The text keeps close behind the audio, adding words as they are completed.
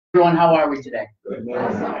Everyone, how are we today? Good.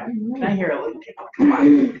 Can I hear a little kick? Come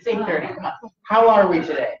on. It's 8:30. Come on. How are we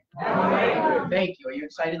today? Thank you. Are you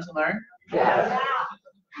excited to learn? Yes.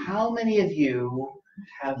 How many of you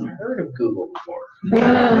have heard of Google before?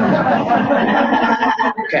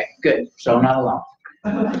 Okay, good. So I'm not alone.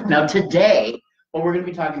 Now today, what we're going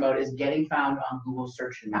to be talking about is getting found on Google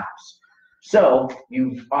Search and Maps. So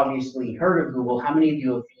you've obviously heard of Google. How many of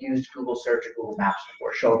you have used Google Search or Google Maps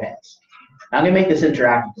before? Show of hands. I'm going to make this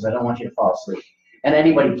interactive because I don't want you to fall asleep. And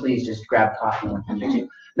anybody, please just grab coffee when you do.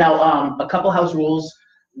 Now, a couple house rules.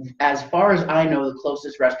 As far as I know, the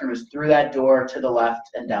closest restroom is through that door to the left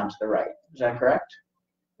and down to the right. Is that correct?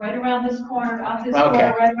 Right around this corner, off this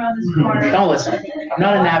corner, right around this corner. Don't listen. I'm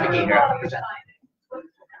not a navigator. I'm a presenter.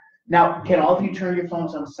 Now, can all of you turn your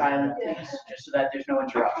phones on silent, please, just so that there's no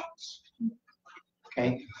interruptions?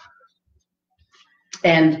 Okay.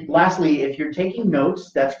 And lastly, if you're taking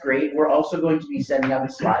notes, that's great. We're also going to be sending out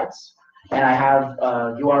the slides. And I have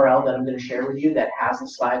a URL that I'm going to share with you that has the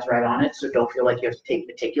slides right on it, so don't feel like you have to take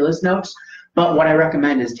meticulous notes. But what I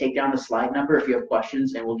recommend is take down the slide number if you have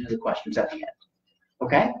questions, and we'll do the questions at the end.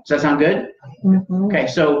 Okay? Does that sound good? Mm-hmm. Okay,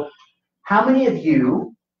 so how many of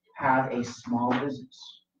you have a small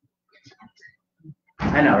business?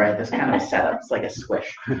 I know, right? That's kind of a setup. It's like a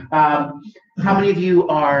squish. How many of you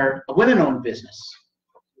are a women-owned business?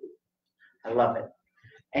 I love it.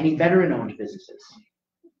 Any veteran-owned businesses?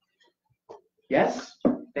 Yes?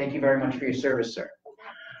 Thank you very much for your service, sir.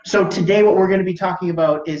 So today what we're going to be talking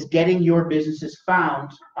about is getting your businesses found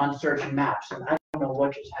on Search and Maps. And I don't know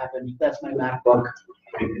what just happened. That's my MacBook.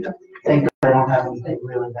 Thank God I don't have anything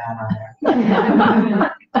really bad on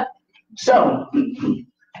there. So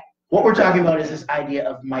what we're talking about is this idea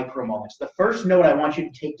of micro moments. The first note I want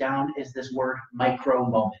you to take down is this word micro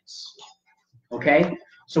moments. Okay?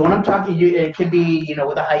 So when I'm talking, it could be,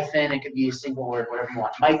 with a hyphen, it could be a single word, whatever you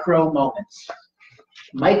want. Micro moments.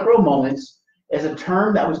 Micro moments is a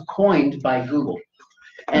term that was coined by Google.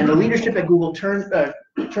 And the leadership at Google coined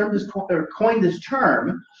this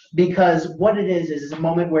term because what it is a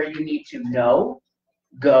moment where you need to know,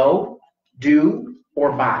 go, do,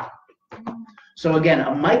 or buy. So again,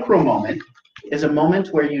 a micro moment is a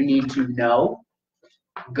moment where you need to know,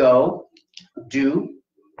 go, do,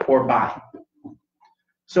 or buy.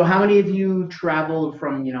 So how many of you traveled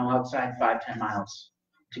from, outside 5-10 miles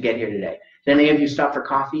to get here today? Did any of you stop for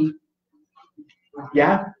coffee?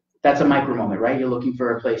 Yeah? That's a micro moment, right? You're looking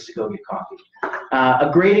for a place to go get coffee. A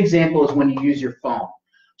great example is when you use your phone.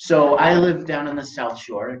 So I live down on the South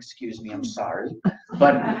Shore, excuse me, I'm sorry,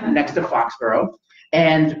 but next to Foxborough.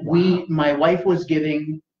 And my wife was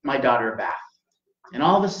giving my daughter a bath. And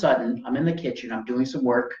all of a sudden, I'm in the kitchen, I'm doing some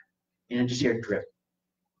work, and I just hear drip,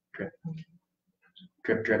 drip.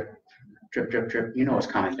 Drip, drip, drip, drip, drip. You know what's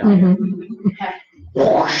coming down here.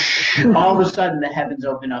 All of a sudden, the heavens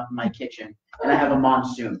open up in my kitchen, and I have a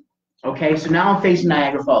monsoon. Okay, so now I'm facing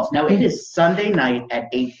Niagara Falls. Now, it is Sunday night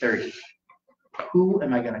at 8:30. Who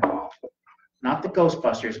am I going to call? Not the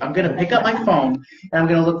Ghostbusters. I'm going to pick up my phone, and I'm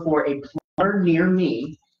going to look for a plumber near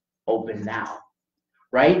me, open now.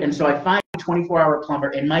 Right? And so I find a 24-hour plumber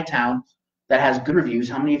in my town that has good reviews.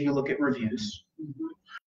 How many of you look at reviews?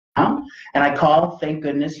 And I called, thank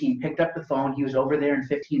goodness, he picked up the phone, he was over there in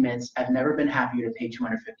 15 minutes. I've never been happier to pay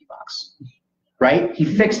 $250, right? He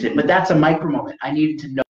fixed it, but that's a micro moment. I needed to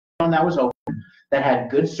know that was open, that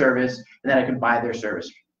had good service, and that I could buy their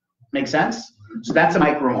service. Make sense? So that's a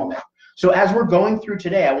micro moment. So as we're going through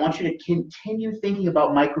today, I want you to continue thinking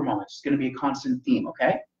about micro moments. It's going to be a constant theme,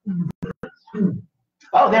 okay?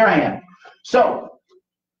 Oh, there I am. So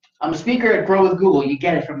I'm a speaker at Grow with Google. You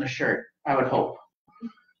get it from the shirt, I would hope.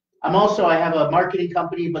 I have a marketing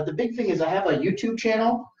company, but the big thing is I have a YouTube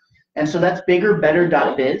channel, and so that's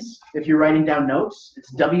biggerbetter.biz. If you're writing down notes,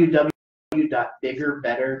 it's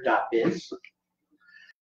www.biggerbetter.biz.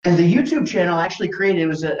 And the YouTube channel I actually created, it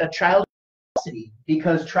was a child curiosity,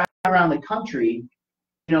 because traveling around the country,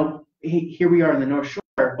 here we are in the North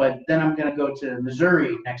Shore, but then I'm going to go to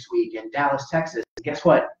Missouri next week and Dallas, Texas. Guess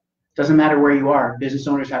what? Doesn't matter where you are, business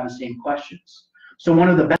owners have the same questions. So one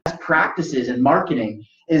of the best practices in marketing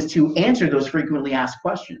is to answer those frequently asked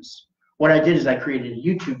questions. What I did is I created a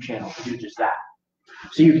YouTube channel to do just that.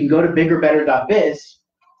 So you can go to biggerbetter.biz,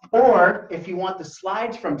 or if you want the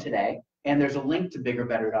slides from today, and there's a link to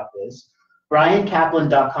biggerbetter.biz,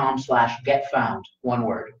 bryancaplan.com/getfound, one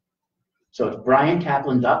word. So it's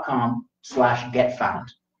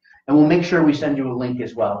bryancaplan.com/getfound. And we'll make sure we send you a link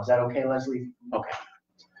as well. Is that okay, Leslie? Okay.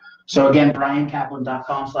 So again,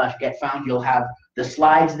 bryancaplan.com/getfound. You'll have the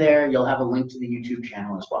slides there. You'll have a link to the YouTube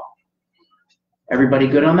channel as well. Everybody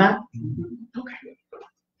good on that? Okay.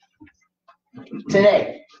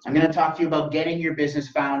 Today, I'm going to talk to you about getting your business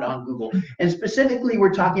found on Google. And specifically,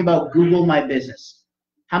 we're talking about Google My Business.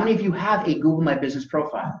 How many of you have a Google My Business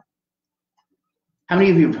profile? How many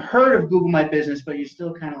of you have heard of Google My Business, but you're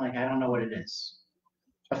still kind of like, I don't know what it is?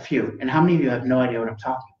 A few. And how many of you have no idea what I'm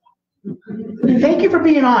talking about? Thank you for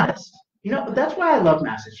being honest. You know, that's why I love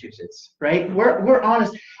Massachusetts, right? We're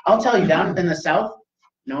honest. I'll tell you, down in the South,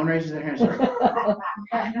 no one raises their hand.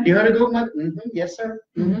 You heard of Google My Business? Yes, sir.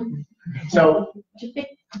 So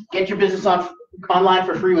get your business online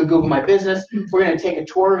for free with Google My Business. We're going to take a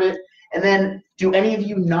tour of it. And then, do any of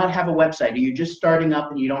you not have a website? Are you just starting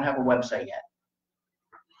up and you don't have a website yet?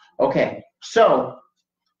 Okay, so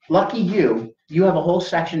lucky you, you have a whole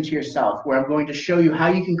section to yourself where I'm going to show you how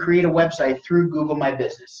you can create a website through Google My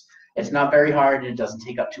Business. It's not very hard and it doesn't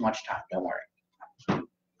take up too much time, don't worry.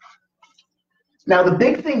 Now the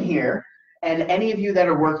big thing here, and any of you that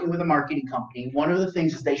are working with a marketing company, one of the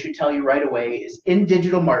things that they should tell you right away is in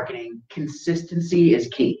digital marketing, consistency is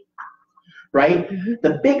key, right?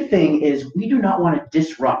 The big thing is we do not want to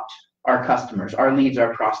disrupt our customers, our leads,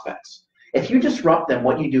 our prospects. If you disrupt them,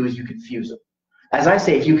 what you do is you confuse them. As I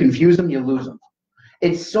say, if you confuse them, you lose them.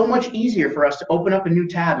 It's so much easier for us to open up a new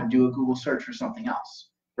tab and do a Google search for something else,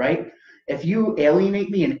 right? If you alienate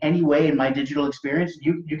me in any way in my digital experience,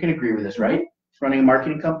 you can agree with this, right? Running a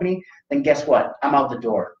marketing company, then guess what? I'm out the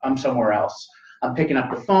door. I'm somewhere else. I'm picking up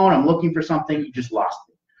the phone. I'm looking for something. You just lost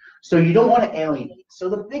me. So you don't want to alienate. So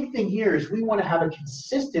the big thing here is we want to have a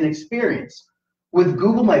consistent experience. With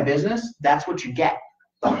Google My Business, that's what you get.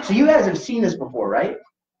 So you guys have seen this before, right?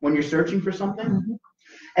 When you're searching for something?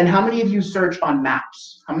 And how many of you search on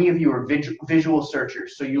maps? How many of you are visual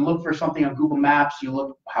searchers? So you look for something on Google Maps, you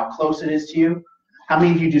look how close it is to you. How many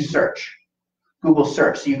of you do search? Google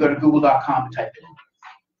search. So you go to google.com and type it in.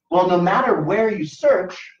 Well, no matter where you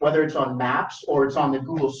search, whether it's on Maps or it's on the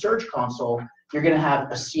Google Search Console, you're going to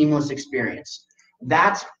have a seamless experience.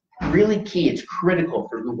 That's really key. It's critical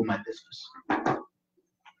for Google My Business.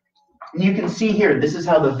 And you can see here, this is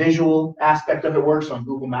how the visual aspect of it works on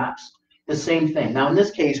Google Maps. The same thing. Now, in this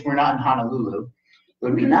case, we're not in Honolulu. It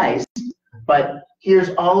would be nice, but here's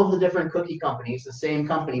all of the different cookie companies, the same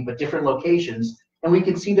company, but different locations, and we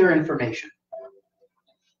can see their information.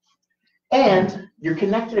 And you're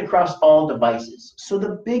connected across all devices. So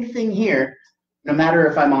the big thing here, no matter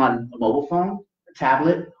if I'm on a mobile phone, a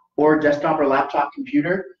tablet, or a desktop or laptop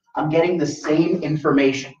computer, I'm getting the same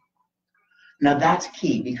information. Now that's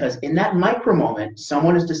key because in that micro moment,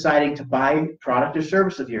 someone is deciding to buy product or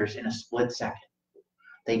service of yours in a split second.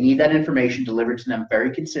 They need that information delivered to them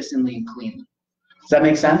very consistently and cleanly. Does that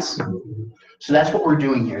make sense? So that's what we're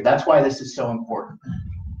doing here. That's why this is so important.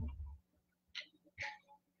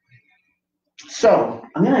 So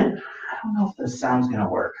I don't know if this sound's gonna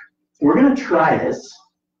work. We're gonna try this.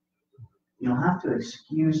 You'll have to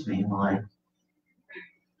excuse me while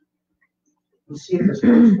let's see if this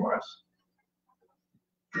works for us.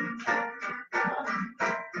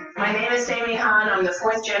 My name is Amy Hahn. I'm the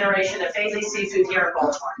fourth generation of Faisley Seafood here in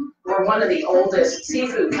Baltimore. We're one of the oldest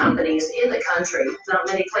seafood companies in the country. Not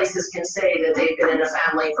many places can say that they've been in a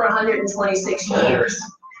family for 126 years.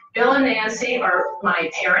 Bill and Nancy are my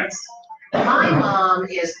parents. My mom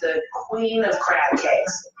is the queen of crab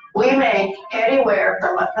cakes. We make anywhere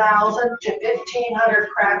from 1,000 to 1,500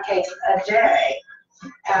 crab cakes a day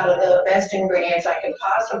out of the best ingredients I could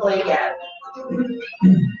possibly get.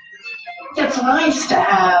 It's nice to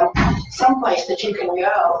have someplace that you can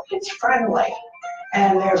go. It's friendly,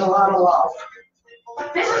 and there's a lot of love.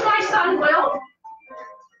 This is my son, Will.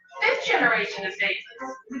 Fifth generation of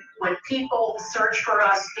Faisley. When people search for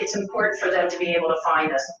us, it's important for them to be able to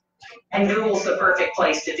find us. And Google's the perfect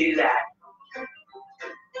place to do that.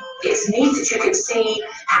 It's neat that you can see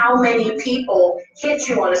how many people hit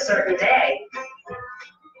you on a certain day.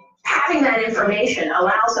 Having that information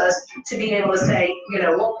allows us to be able to say, you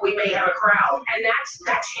know, look, we may have a crowd, and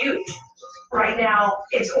that's huge. Right now,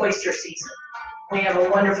 it's oyster season. We have a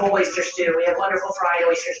wonderful oyster stew. We have wonderful fried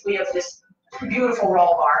oysters. We have this beautiful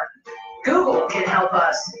roll bar. Google can help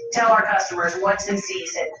us tell our customers what's in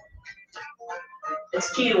season.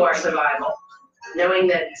 It's key to our survival. Knowing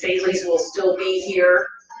that Faisley's will still be here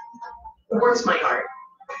warms my heart.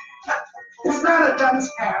 It's not a dunce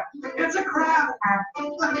cap. It's a crab cap.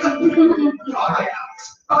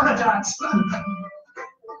 Oh, a dunce.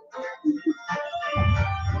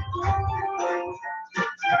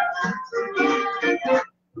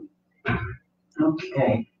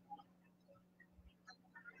 Okay.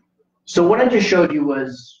 So what I just showed you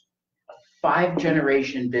was a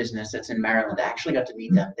 5-generation business that's in Maryland. I actually got to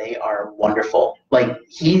meet them. They are wonderful. Like,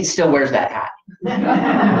 he still wears that hat.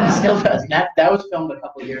 He still does. That was filmed a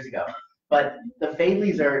couple of years ago. But the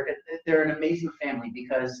Fadleys they're an amazing family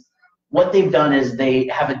because what they've done is they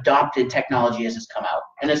have adopted technology as it's come out.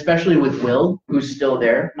 And especially with Will, who's still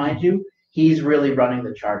there, mind you, he's really running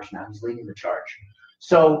the charge now. He's leading the charge.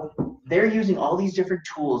 So they're using all these different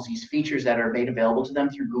tools, these features that are made available to them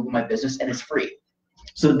through Google My Business, and it's free.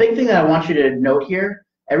 So the big thing that I want you to note here,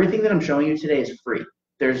 everything that I'm showing you today is free.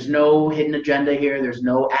 There's no hidden agenda here. There's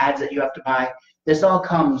no ads that you have to buy. This all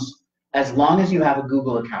comes as long as you have a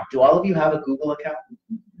Google account. Do all of you have a Google account?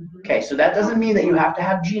 Okay, so that doesn't mean that you have to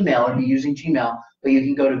have Gmail or be using Gmail, but you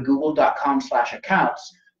can go to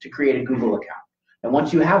google.com/accounts to create a Google account. And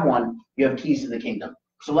once you have one, you have keys to the kingdom.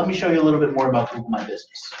 So let me show you a little bit more about Google My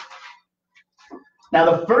Business. Now,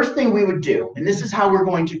 the first thing we would do, and this is how we're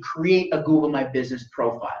going to create a Google My Business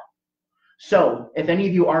profile. So if any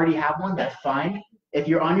of you already have one, that's fine. If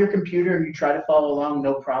you're on your computer and you try to follow along,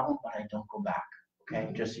 no problem, but I don't go back,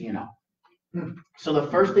 okay, just so you know. So the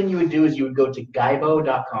first thing you would do is you would go to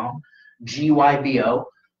gybo.com, G-Y-B-O,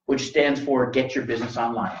 which stands for Get Your Business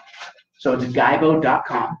Online. So it's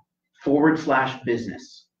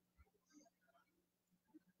gybo.com/business.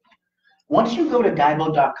 Once you go to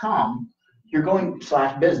gybo.com, you're going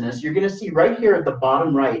 /business, you're going to see right here at the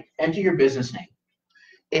bottom right, enter your business name.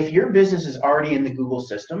 If your business is already in the Google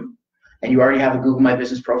system and you already have a Google My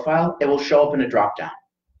Business profile, it will show up in a drop-down.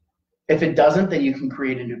 If it doesn't, then you can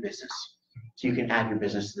create a new business. So you can add your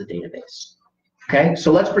business to the database. Okay,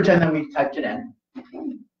 so let's pretend that we typed it in.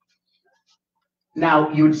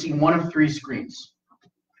 Now you would see one of three screens.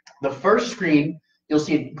 The first screen, you'll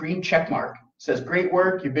see a green check mark. It says, great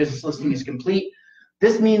work, your business listing is complete.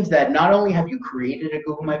 This means that not only have you created a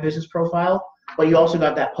Google My Business profile, but you also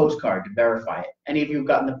got that postcard to verify it. Any of you have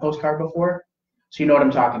gotten the postcard before? So you know what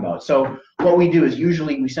I'm talking about. So what we do is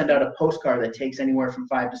usually we send out a postcard that takes anywhere from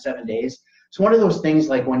 5 to 7 days. It's one of those things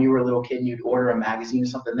like when you were a little kid and you'd order a magazine or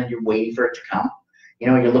something, then you're waiting for it to come. You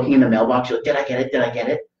know, you're looking in the mailbox, you're like, did I get it? Did I get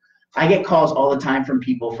it? I get calls all the time from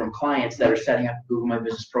people, from clients that are setting up a Google My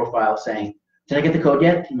Business profile saying, did I get the code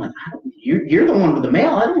yet? I'm like, you're the one with the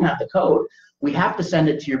mail. I don't have the code. We have to send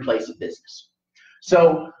it to your place of business.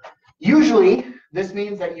 So usually this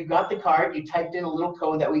means that you got the card, you typed in a little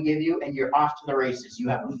code that we give you, and you're off to the races. You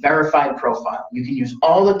have a verified profile. You can use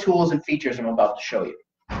all the tools and features I'm about to show you.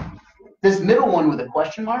 This middle one with a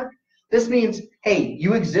question mark, this means, hey,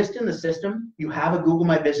 you exist in the system, you have a Google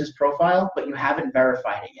My Business profile, but you haven't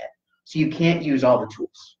verified it yet. So you can't use all the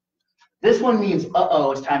tools. This one means,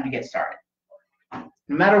 uh-oh, it's time to get started.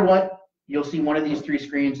 No matter what, you'll see one of these three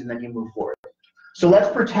screens and then you move forward. So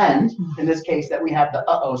let's pretend, in this case, that we have the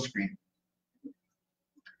uh-oh screen.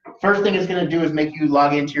 First thing it's going to do is make you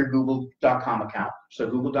log into your google.com account. So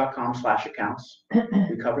google.com/accounts.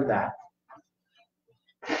 We covered that.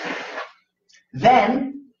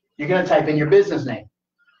 Then you're going to type in your business name.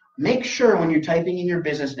 Make sure when you're typing in your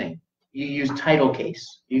business name, you use title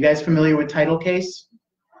case. You guys familiar with title case?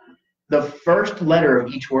 The first letter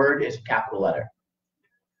of each word is a capital letter.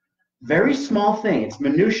 Very small thing, it's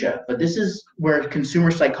minutia, but this is where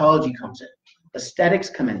consumer psychology comes in. Aesthetics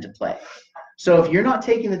come into play. So if you're not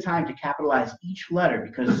taking the time to capitalize each letter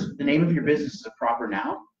because the name of your business is a proper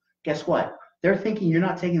noun, guess what? They're thinking you're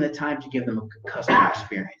not taking the time to give them a customer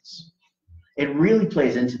experience. It really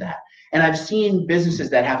plays into that. And I've seen businesses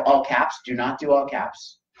that have all caps, do not do all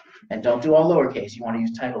caps, and don't do all lowercase. You want to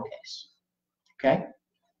use title case. Okay?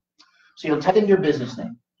 So you'll type in your business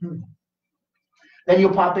name. Then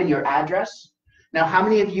you'll pop in your address. Now, how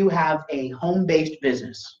many of you have a home-based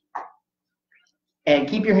business? And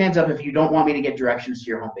keep your hands up if you don't want me to get directions to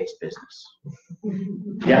your home-based business.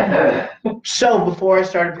 Yeah. So before I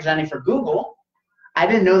started presenting for Google, I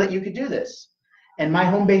didn't know that you could do this. And my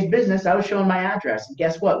home-based business, I was showing my address. And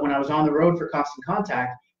guess what? When I was on the road for Constant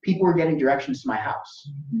Contact, people were getting directions to my house.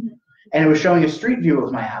 And it was showing a street view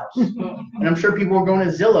of my house. And I'm sure people were going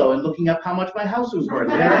to Zillow and looking up how much my house was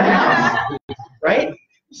worth. Right?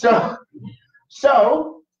 So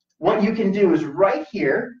what you can do is right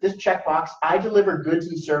here, this checkbox, I deliver goods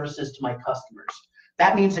and services to my customers.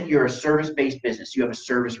 That means that you're a service-based business. You have a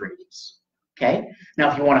service radius. Okay?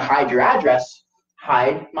 Now, if you want to hide your address,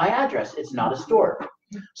 hide my address. It's not a store.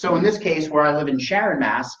 So in this case, where I live in Sharon,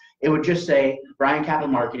 Mass, it would just say Bryan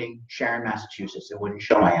Caplan Marketing, Sharon, Massachusetts. It wouldn't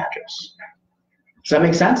show my address. Does that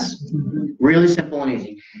make sense? Really simple and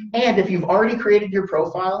easy. And if you've already created your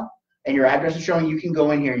profile and your address is showing, you can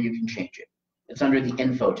go in here and you can change it. It's under the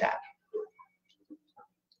Info tab.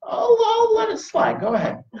 Oh, I'll let it slide. Go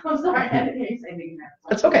ahead. I'm sorry, I didn't hear you say anything.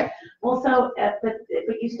 That's okay. Well, so, but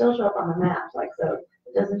you still show up on the map, like, so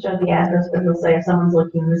it doesn't show the address, but it'll say if someone's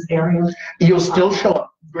looking in this area. You'll still show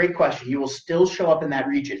up. great question. You will still show up in that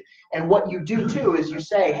region. And what you do too is you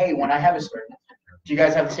say, hey, when I have a, do you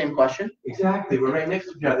guys have the same question? Exactly. We're right next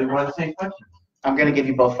to each other. We want the same question. I'm going to give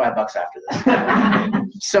you both $5 after this.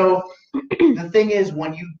 So the thing is,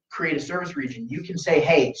 when you create a service region, you can say,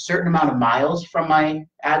 hey, certain amount of miles from my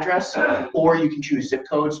address, or you can choose zip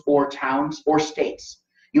codes or towns or states.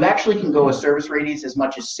 You actually can go a service radius as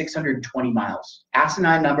much as 620 miles.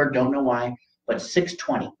 Asinine number, don't know why, but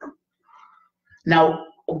 620. Now,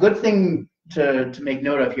 a good thing to make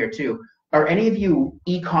note of here too, are any of you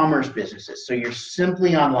e-commerce businesses? So you're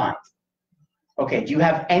simply online. Okay, do you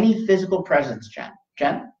have any physical presence,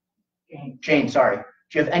 Jen? Jane, sorry.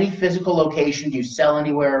 Do you have any physical location? Do you sell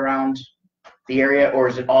anywhere around the area, or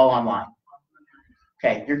is it all online?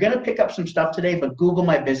 Okay, you're going to pick up some stuff today, but Google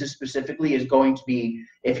My Business specifically is going to be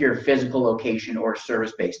if you're a physical location or a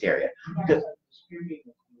service-based area.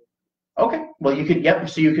 Okay, well you could, yep,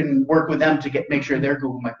 so you can work with them to make sure their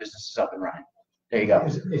Google My Business is up and running. There you go.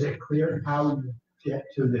 Is it clear how you get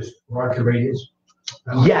to this larger radius?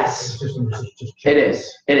 Yes, it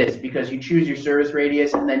is. It is, because you choose your service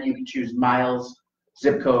radius and then you can choose miles,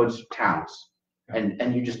 zip codes, towns,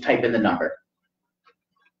 and you just type in the number.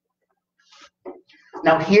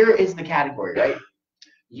 Now here is the category, right?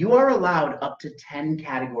 You are allowed up to 10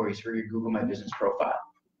 categories for your Google My Business profile.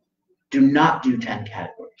 Do not do 10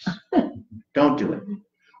 categories. Don't do it.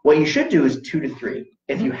 What you should do is 2 to 3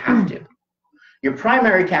 if you have to. Your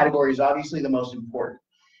primary category is obviously the most important.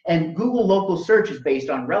 And Google local search is based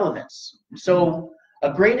on relevance. So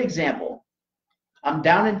a great example, I'm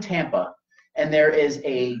down in Tampa and there is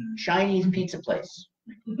a Chinese pizza place.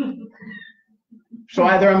 So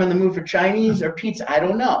either I'm in the mood for Chinese or pizza, I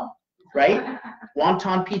don't know, right?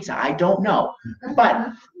 Wonton pizza, I don't know.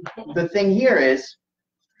 But the thing here is,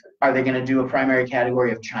 are they going to do a primary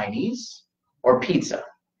category of Chinese or pizza?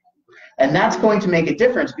 And that's going to make a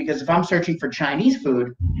difference, because if I'm searching for Chinese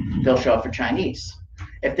food, they'll show up for Chinese.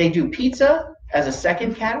 If they do pizza as a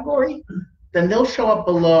second category, then they'll show up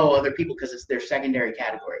below other people because it's their secondary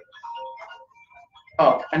category.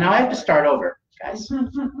 Oh, and now I have to start over, guys.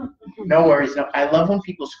 No worries. No, I love when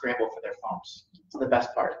people scramble for their phones. It's the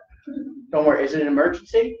best part. Don't worry. Is it an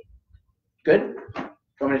emergency? Good? Do you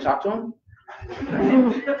want me to talk to him?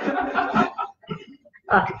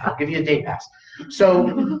 I'll give you a day pass.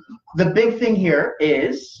 So the big thing here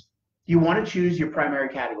is you want to choose your primary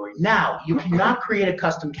category. Now, you cannot create a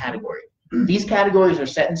custom category. These categories are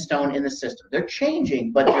set in stone in the system. They're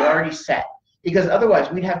changing, but they're already set. Because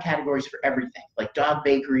otherwise, we'd have categories for everything, like dog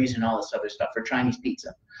bakeries and all this other stuff for Chinese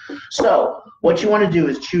pizza. So what you want to do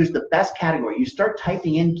is choose the best category. You start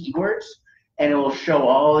typing in keywords, and it will show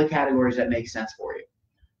all the categories that make sense for you.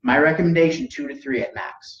 My recommendation, 2 to 3 at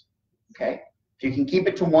max. Okay? If you can keep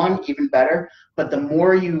it to 1, even better. But the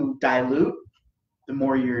more you dilute, the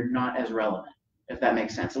more you're not as relevant, if that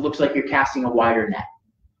makes sense. It looks like you're casting a wider net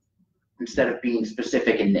instead of being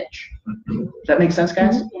specific and niche. Does that make sense,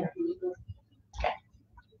 guys? Okay.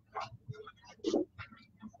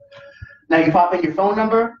 Now you pop in your phone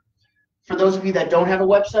number. For those of you that don't have a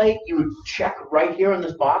website, you would check right here on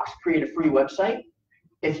this box, create a free website.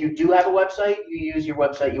 If you do have a website, you use your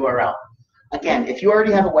website URL. Again, if you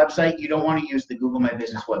already have a website, you don't want to use the Google My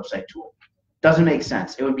Business website tool. Doesn't make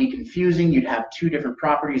sense. It would be confusing. You'd have 2 different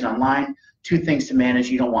properties online, 2 things to manage.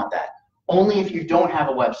 You don't want that. Only if you don't have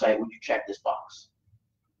a website would you check this box.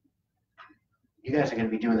 You guys are going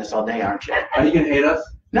to be doing this all day, aren't you? Are you going to hate us?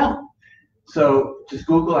 No. So does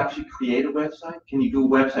Google actually create a website? Can you do a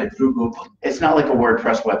website through Google? It's not like a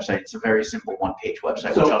WordPress website. It's a very simple one-page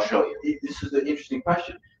website, which I'll show you. This is an interesting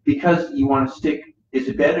question. Because you want to stick, is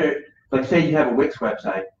it better, like say you have a Wix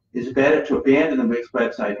website, is it better to abandon the Wix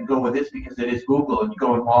website and go with this because it is Google and you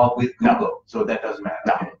go involved with Google? No. So that doesn't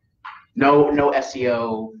matter. No. No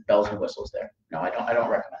SEO bells and whistles there. No, I don't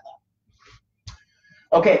recommend that.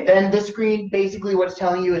 Okay, then this screen, basically what it's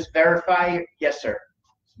telling you is verify. Yes, sir.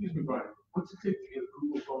 Excuse me, Bryan. What's it take to get a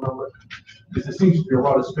Google phone number? Because there seems to be a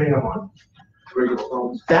lot of spam on regular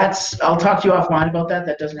phones. I'll talk to you offline about that.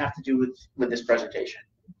 That doesn't have to do with this presentation.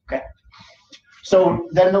 Okay. So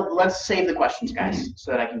then let's save the questions, guys,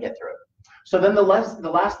 so that I can get through it. So then the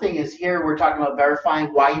last thing is here we're talking about verifying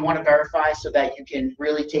why you want to verify so that you can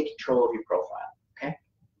really take control of your profile. Okay.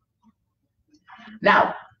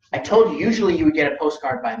 Now, I told you usually you would get a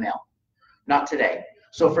postcard by mail. Not today.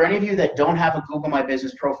 So for any of you that don't have a Google My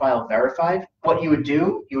Business profile verified, what you would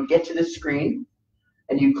do, you would get to this screen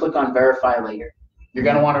and you click on verify later. You're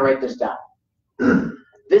going to want to write this down.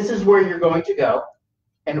 This is where you're going to go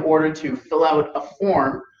in order to fill out a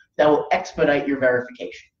form that will expedite your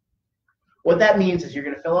verification. What that means is you're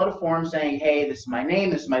going to fill out a form saying, hey, this is my name,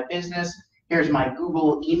 this is my business, Here's my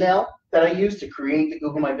Google email that I use to create the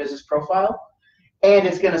Google My Business profile. And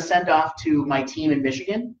it's going to send off to my team in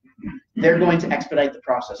Michigan. They're going to expedite the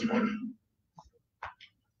process for me.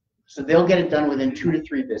 So they'll get it done within 2 to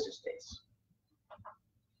 3 business days.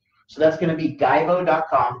 So that's going to be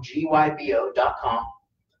gybo.com,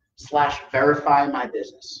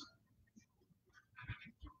 gybo.com/verify-my-business.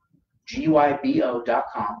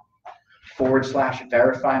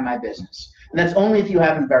 gybo.com/verify-my-business. And that's only if you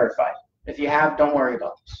haven't verified. If you have, don't worry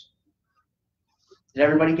about this. Did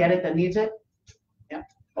everybody get it that needs it? Yeah?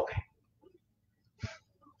 Okay.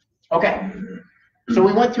 Okay. So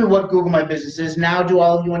we went through what Google My Business is. Now, do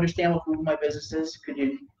all of you understand what Google My Business is? Could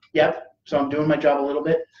you? Yep. So I'm doing my job a little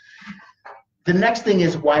bit. The next thing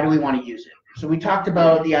is, why do we want to use it? So we talked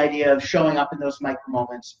about the idea of showing up in those micro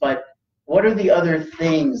moments, but what are the other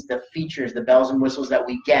things, the features, the bells and whistles that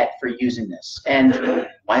we get for using this? And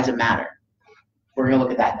why does it matter? We're going to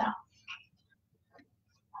look at that now.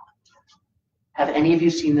 Have any of you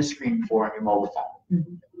seen the screen before on your mobile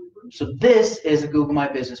phone? So this is a Google My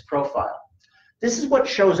Business profile. This is what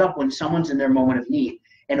shows up when someone's in their moment of need.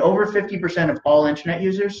 And over 50% of all internet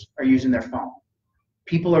users are using their phone.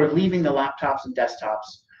 People are leaving the laptops and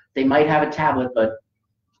desktops. They might have a tablet, but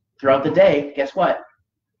throughout the day, guess what?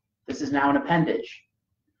 This is now an appendage.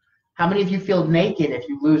 How many of you feel naked if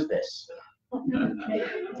you lose this?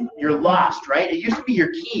 You're lost, right? It used to be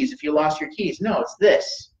your keys if you lost your keys. No, it's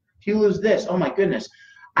this. If you lose this, oh my goodness.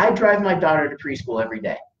 I drive my daughter to preschool every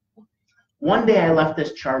day. One day I left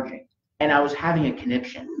this charging and I was having a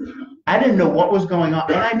conniption. I didn't know what was going on.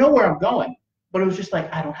 And I know where I'm going, but it was just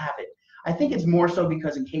like, I don't have it. I think it's more so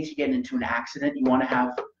because in case you get into an accident, you want to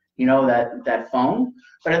have, you know, that phone.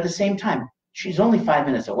 But at the same time, she's only 5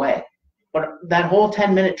 minutes away. But that whole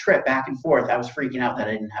 10-minute trip back and forth, I was freaking out that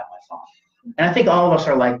I didn't have my phone. And I think all of us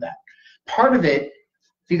are like that. Part of it,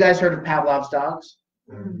 if you guys heard of Pavlov's dogs?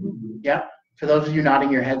 Yeah. For those of you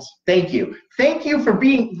nodding your heads, thank you. Thank you for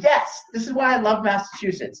being, yes, this is why I love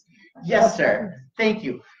Massachusetts. Yes, sir. Thank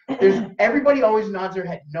you. Everybody always nods their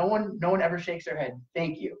head. No one ever shakes their head.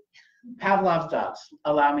 Thank you. Pavlov's dogs.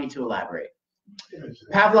 Allow me to elaborate.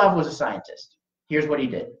 Pavlov was a scientist. Here's what he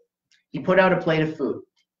did. He put out a plate of food.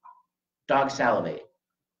 Dog salivate.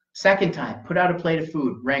 Second time, put out a plate of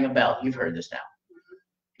food, rang a bell. You've heard this now.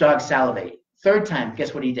 Dog salivate. Third time,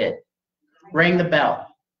 guess what he did? Rang the bell.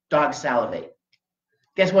 Dog salivate.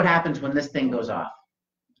 Guess what happens when this thing goes off?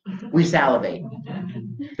 We salivate.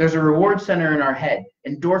 There's a reward center in our head.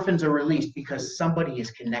 Endorphins are released because somebody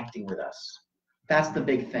is connecting with us. That's the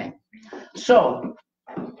big thing. So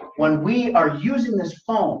when we are using this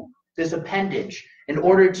phone, this appendage, in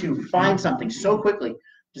order to find something so quickly,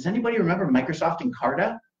 does anybody remember Microsoft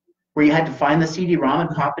Encarta, where you had to find the CD-ROM and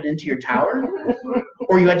pop it into your tower?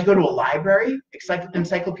 Or you had to go to a library,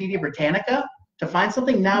 Encyclopedia Britannica, to find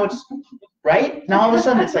something? Now it's, right? Now all of a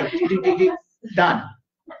sudden it's like, done.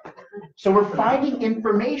 So we're finding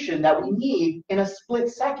information that we need in a split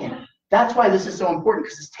second. That's why this is so important,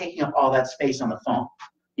 because it's taking up all that space on the phone.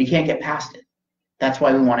 You can't get past it. That's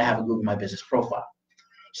why we want to have a Google My Business profile.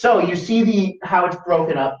 So you see how it's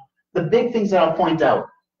broken up. The big things that I'll point out.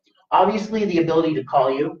 Obviously, the ability to call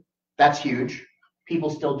you, that's huge. People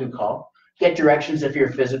still do call. Get directions if you're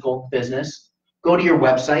a physical business. Go to your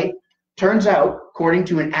website. Turns out, according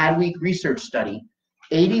to an Adweek research study,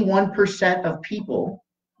 81% of people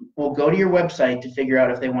will go to your website to figure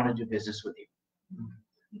out if they want to do business with you.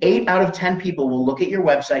 8 out of 10 people will look at your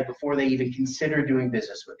website before they even consider doing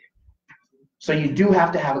business with you. So you do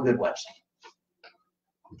have to have a good website.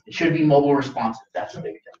 It should be mobile responsive. That's the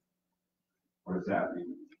big thing. What does that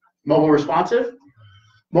mean? Mobile responsive?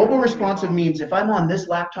 Mobile responsive means if I'm on this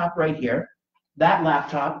laptop right here, that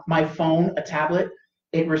laptop, my phone, a tablet,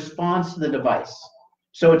 it responds to the device.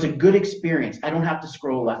 So it's a good experience. I don't have to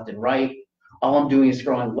scroll left and right. All I'm doing is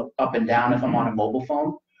scrolling up and down if I'm on a mobile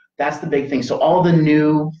phone. That's the big thing. So all the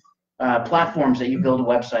new platforms that you build a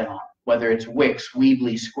website on, whether it's Wix,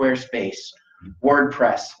 Weebly, Squarespace,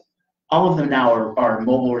 WordPress, all of them now are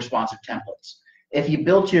mobile responsive templates. If you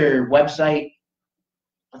built your website,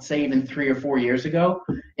 let's say even 3 or 4 years ago,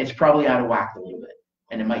 it's probably out of whack a little bit,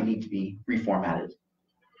 and it might need to be reformatted.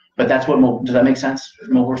 But that's what does that make sense?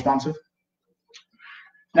 Mobile responsive?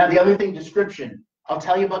 Now the other thing, description. I'll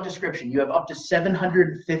tell you about description. You have up to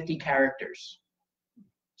 750 characters.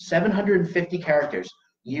 750 characters.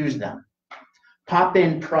 Use them. Pop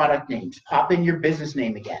in product names. Pop in your business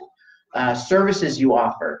name again. Services you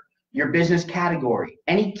offer. Your business category.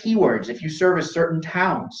 Any keywords. If you service certain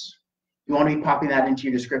towns, you want to be popping that into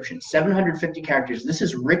your description. 750 characters. This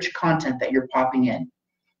is rich content that you're popping in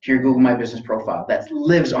to your Google My Business profile that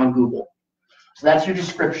lives on Google. So that's your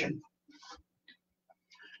description.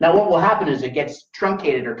 Now what will happen is it gets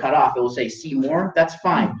truncated or cut off. It will say see more. That's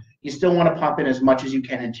fine. You still want to pop in as much as you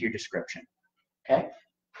can into your description. Okay?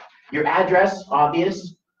 Your address,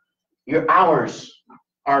 obvious. Your hours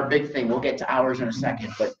are a big thing. We'll get to hours in a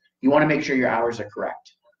second, but you want to make sure your hours are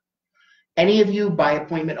correct. Any of you by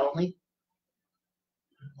appointment only?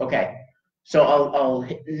 Okay. So I'll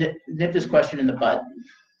nip this question in the bud.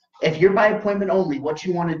 If you're by appointment only, what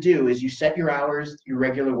you want to do is you set your hours, your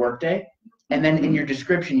regular workday, and then in your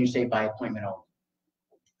description you say by appointment only.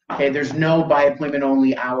 Okay, there's no by appointment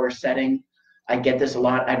only hour setting. I get this a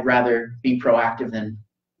lot. I'd rather be proactive than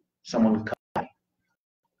someone with copy.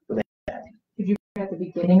 Could you put it at the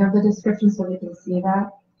beginning of the description so we can see that?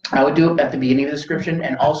 I would do it at the beginning of the description,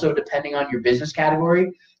 and also depending on your business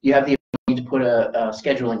category, you have the ability to put a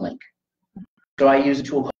scheduling link. So I use a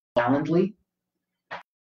tool called Calendly.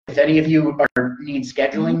 If any of you need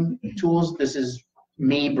scheduling tools, this is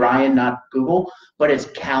me, Bryan, not Google, but it's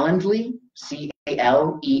Calendly,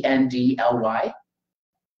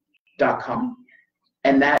 CALENDLY.com,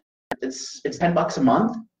 and that it's $10 a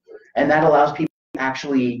month, and that allows people to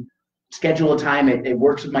actually schedule a time. It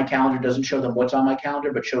works with my calendar, doesn't show them what's on my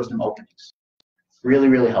calendar, but shows them openings. Really,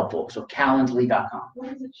 really helpful. So Calendly.com. What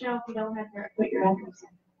does it show if you don't have to put your address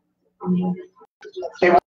It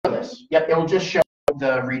in? will show this. Yep, it will just show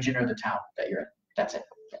the region or the town that you're in. That's it.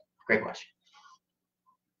 Great question.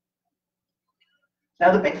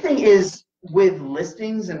 Now the big thing is with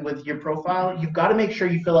listings and with your profile, you've got to make sure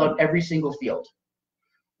you fill out every single field.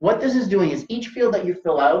 What this is doing is each field that you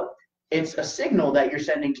fill out, it's a signal that you're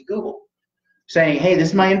sending to Google saying, hey, this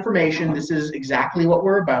is my information. This is exactly what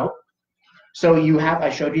we're about. So I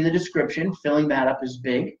showed you the description. Filling that up is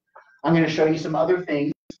big. I'm going to show you some other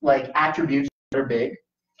things like attributes that are big.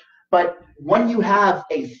 But when you have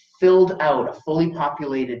a filled out, a fully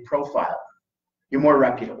populated profile, you're more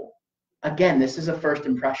reputable. Again, this is a first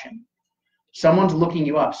impression. Someone's looking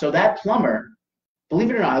you up. So that plumber, believe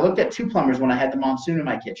it or not, I looked at 2 plumbers when I had the monsoon in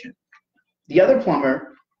my kitchen. The other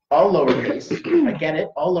plumber, all lowercase, I get it,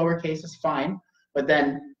 all lowercase is fine, but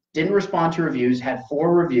then didn't respond to reviews, had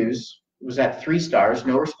 4 reviews, was at 3 stars,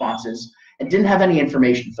 no responses, and didn't have any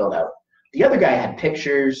information filled out. The other guy had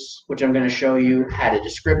pictures, which I'm going to show you, had a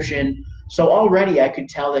description. So already I could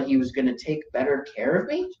tell that he was going to take better care of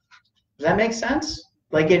me. Does that make sense?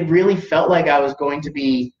 Like it really felt like I was going to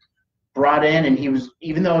be brought in, and he was,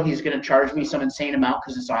 even though he's going to charge me some insane amount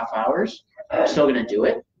because it's off hours, I'm still going to do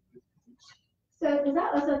it. So does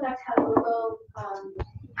that also affect how Google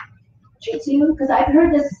treats you? Because I've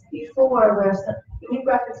heard this before where you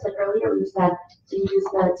referenced it earlier where you said to use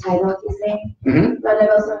the title of the thing, but I've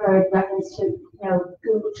also heard reference to, show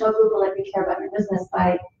Google that you care about your business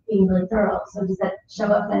by being really thorough. So does that show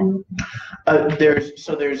up in?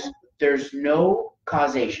 There's no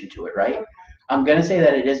causation to it, right? I'm going to say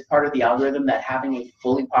that it is part of the algorithm that having a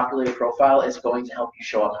fully populated profile is going to help you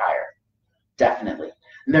show up higher. Definitely.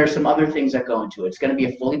 And there are some other things that go into it. It's going to be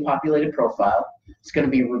a fully populated profile. It's going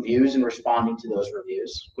to be reviews and responding to those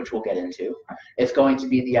reviews, which we'll get into. It's going to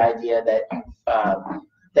be the idea that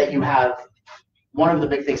you have, one of the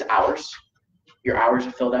big things, hours. Your hours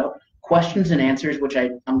are filled out. Questions and answers, which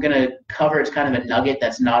I'm going to cover. It's kind of a nugget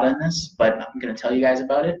that's not in this, but I'm going to tell you guys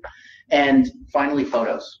about it. And finally,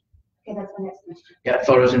 photos. Okay, that's my next question. Yeah,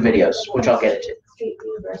 photos and videos, which I'll get into. Street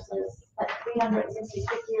view versus 360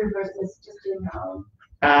 view versus just doing your own.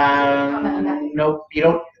 No, you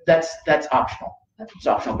don't. That's optional. It's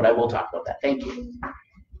optional, but I will talk about that. Thank you.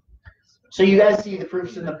 So you guys see the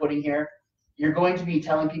proofs in the pudding here. You're going to be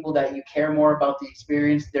telling people that you care more about the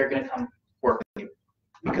experience. They're going to come work with you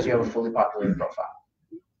because you have a fully populated profile.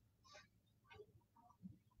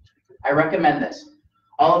 I recommend this.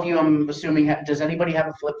 All of you, I'm assuming, does anybody have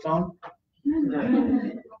a flip phone?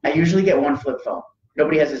 I usually get one flip phone.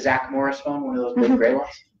 Nobody has a Zach Morris phone, one of those big gray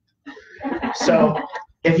ones? So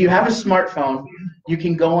if you have a smartphone, you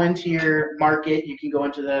can go into your market, you can go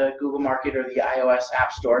into the Google Market or the iOS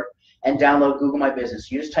App Store and download Google My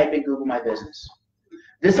Business. You just type in Google My Business.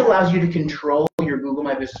 This allows you to control your Google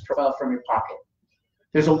My Business profile from your pocket.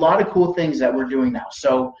 There's a lot of cool things that we're doing now.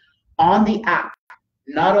 So on the app,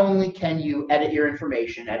 not only can you edit your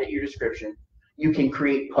information, edit your description, you can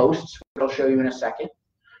create posts, which I'll show you in a second.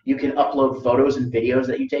 You can upload photos and videos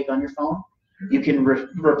that you take on your phone. You can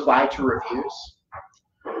reply to reviews.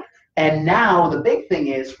 And now the big thing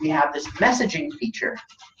is we have this messaging feature.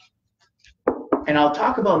 And I'll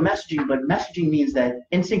talk about messaging, but messaging means that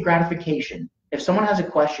instant gratification. If someone has a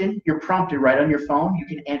question, you're prompted right on your phone. You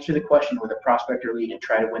can answer the question with a prospect or lead and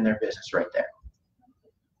try to win their business right there,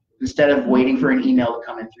 instead of waiting for an email to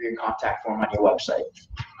come in through your contact form on your website,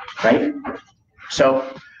 right? So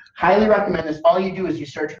Highly recommend this. All you do is you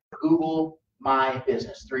search for Google My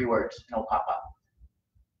Business, 3 words, and it'll pop up.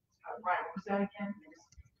 Right, what was that again?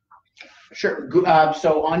 Sure.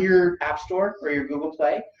 So on your App Store or your Google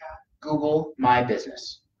Play, Google My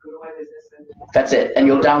Business. Google My Business. That's it. And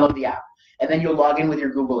you'll download the app. And then you'll log in with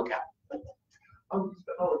your Google account. Oh,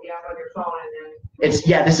 the app on your phone and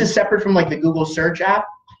then. This is separate from like the Google search app.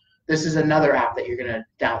 This is another app that you're going to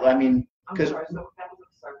download. I mean, because.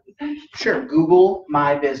 Sure. Google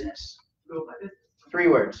My Business. Google My Business. 3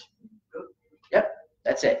 words. Yep.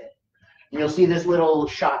 That's it. And you'll see this little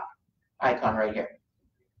shot icon right here.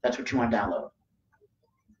 That's what you want to download.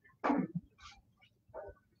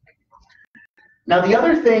 Now, the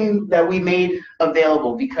other thing that we made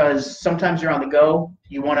available, because sometimes you're on the go,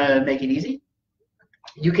 you want to make it easy,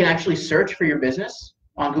 you can actually search for your business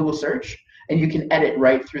on Google Search, and you can edit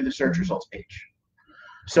right through the search results page.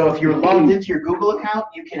 So if you're logged into your Google account,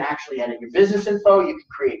 you can actually edit your business info, you can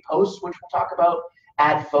create posts, which we'll talk about,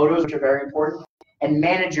 add photos, which are very important, and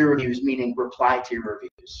manage your reviews, meaning reply to your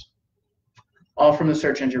reviews. All from the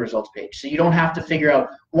search engine results page. So you don't have to figure out.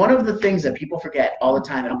 One of the things that people forget all the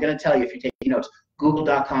time, and I'm going to tell you if you take notes,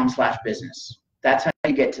 google.com/business. That's how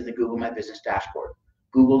you get to the Google My Business dashboard.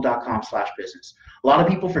 Google.com/business. A lot of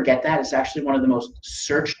people forget that. It's actually one of the most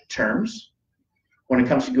searched terms when it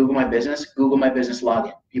comes to Google My Business. Google My Business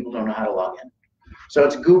login. People don't know how to log in. So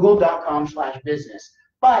it's google.com/business.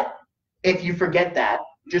 But if you forget that,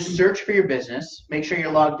 just search for your business, make sure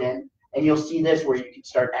you're logged in, and you'll see this where you can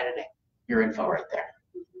start editing your info right there.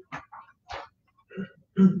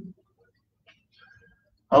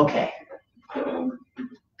 Okay.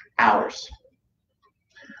 Hours.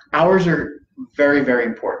 Hours are very, very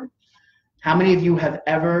important. How many of you have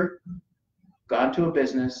ever gone to a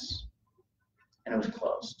business and it was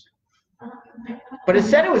closed? But it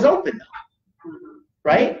said it was open though,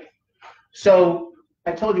 right? So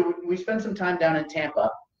I told you, we spent some time down in Tampa.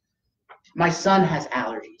 My son has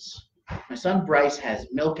allergies. My son Bryce has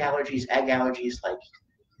milk allergies, egg allergies, like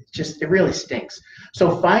it really stinks.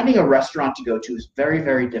 So finding a restaurant to go to is very,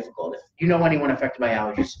 very difficult. If you know anyone affected by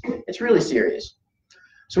allergies, it's really serious.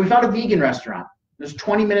 So we found a vegan restaurant. It was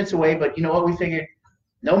 20 minutes away, but you know what? We figured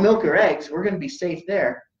no milk or eggs. We're going to be safe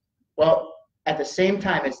there. Well, at the same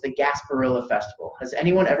time, it's the Gasparilla Festival. Has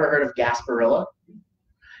anyone ever heard of Gasparilla?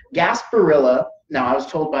 Gasparilla, now I was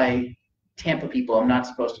told by Tampa people, I'm not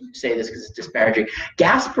supposed to say this because it's disparaging.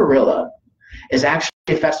 Gasparilla is actually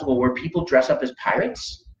a festival where people dress up as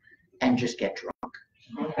pirates and just get drunk.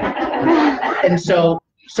 And so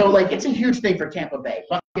like it's a huge thing for Tampa Bay,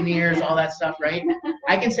 Buccaneers, all that stuff, right?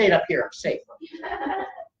 I can say it up here, I'm safe.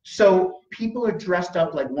 So people are dressed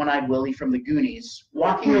up like One-Eyed Willie from the Goonies,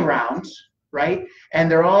 walking around, right? And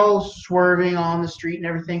they're all swerving on the street and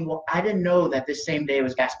everything. Well, I didn't know that this same day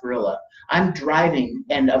was Gasparilla. I'm driving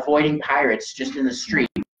and avoiding pirates just in the street.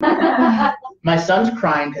 My son's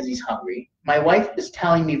crying because he's hungry. My wife is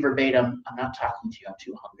telling me verbatim, I'm not talking to you, I'm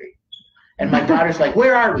too hungry. And my daughter's like,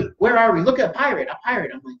 where are we? Where are we? Look at a pirate, a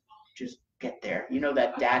pirate. I'm like, oh, just get there. You know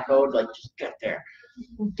that dad code? Like, just get there.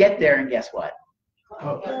 Get there and guess what?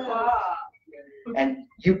 And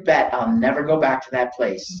you bet I'll never go back to that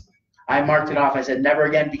place. I marked it off. I said never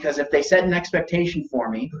again, because if they set an expectation for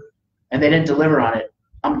me and they didn't deliver on it,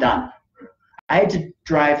 I'm done. I had to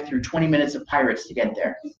drive through 20 minutes of pirates to get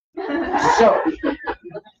there. So,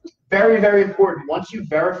 very, very important. Once you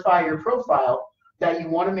verify your profile, that you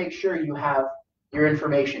want to make sure you have your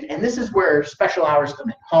information. And this is where special hours come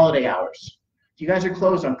in, holiday hours. If you guys are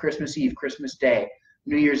closed on Christmas Eve, Christmas Day,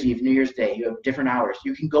 New Year's Eve, New Year's Day, you have different hours.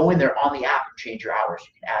 You can go in there on the app and change your hours.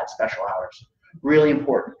 You can add special hours. Really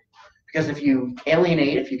important. Because if you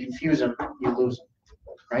alienate, if you confuse them, you lose them,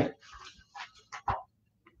 right?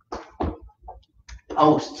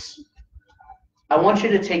 Hosts. I want you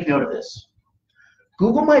to take note of this.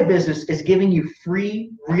 Google My Business is giving you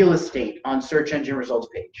free real estate on search engine results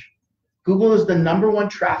page. Google is the #1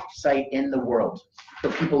 traffic site in the world for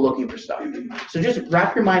people looking for stuff. So just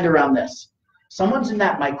wrap your mind around this. Someone's in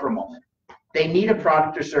that micro moment. They need a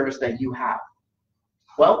product or service that you have.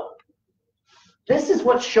 Well, this is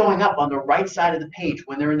what's showing up on the right side of the page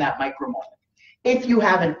when they're in that micro moment. If you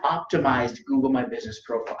have an optimized Google My Business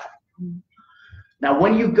profile. Now,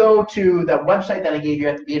 when you go to the website that I gave you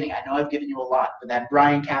at the beginning, I know I've given you a lot, but that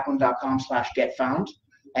bryancaplan.com/getfound,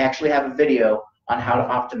 I actually have a video on how to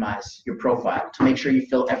optimize your profile to make sure you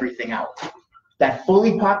fill everything out. That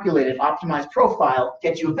fully populated, optimized profile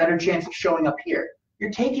gets you a better chance of showing up here.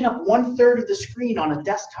 You're taking up 1/3 of the screen on a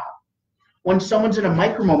desktop when someone's in a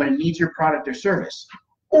micro moment and needs your product or service.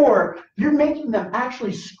 Or you're making them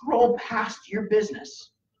actually scroll past your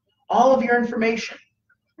business, all of your information,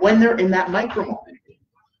 when they're in that micro moment.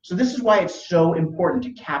 So this is why it's so important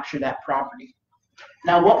to capture that property.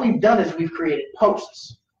 Now what we've done is we've created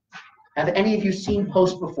posts. Have any of you seen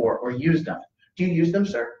posts before or used them? Do you use them,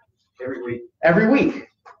 sir? Every week. Every week.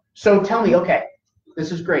 So tell me, okay,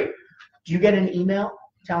 this is great. Do you get an email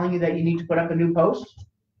telling you that you need to put up a new post?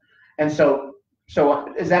 And so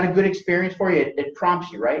is that a good experience for you? It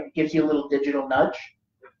prompts you, right? It gives you a little digital nudge.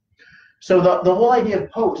 So the whole idea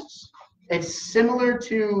of posts, it's similar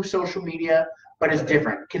to social media, but it's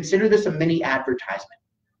different. Consider this a mini advertisement.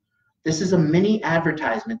 This is a mini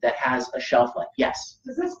advertisement that has a shelf life. Yes?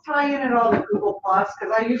 Does this tie in at all to Google Plus?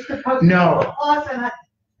 Because I used to post No. Google Plus and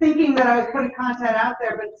thinking that I was putting content out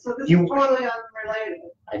there, but so this is totally unrelated.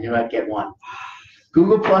 I knew I'd get one.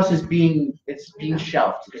 Google Plus is being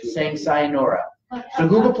shelved. It's saying sayonara. So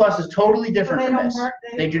Google Plus is totally different from this.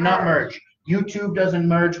 They do not merge. YouTube doesn't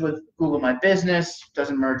merge with Google My Business,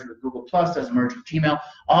 doesn't merge with Google Plus, doesn't merge with Gmail,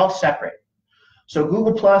 all separate. So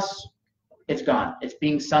Google Plus, it's gone. It's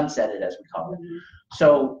being sunsetted, as we call it.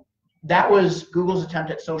 So that was Google's attempt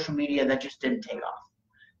at social media that just didn't take off.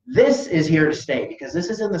 This is here to stay because this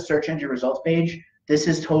is in the search engine results page. This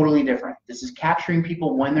is totally different. This is capturing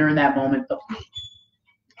people when they're in that moment of need.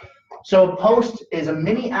 So a post is a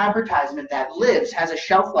mini advertisement that has a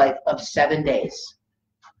shelf life of 7 days.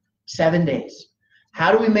 7 days.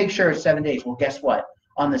 How do we make sure it's 7 days? Well, guess what?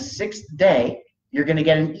 On the 6th day, you're going to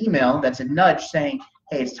get an email that's a nudge saying,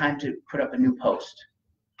 hey, it's time to put up a new post.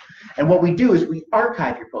 And what we do is we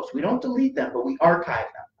archive your posts. We don't delete them, but we archive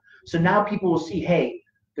them. So now people will see, hey,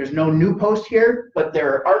 there's no new post here, but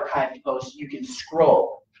there are archived posts. You can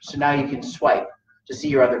scroll. So now you can swipe to see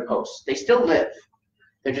your other posts. They still live.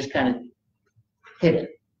 They're just kind of hidden,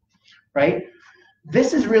 right?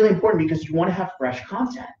 This is really important because you want to have fresh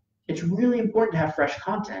content. It's really important to have fresh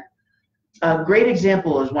content. A great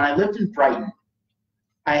example is when I lived in Bryan,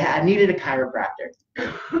 I needed a chiropractor.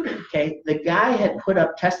 Okay, the guy had put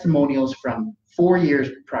up testimonials from 4 years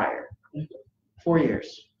prior. 4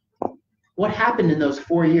 years. What happened in those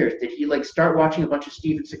 4 years? Did he start watching a bunch of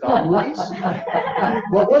Steven Seagal movies?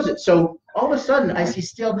 What was it? So all of a sudden I see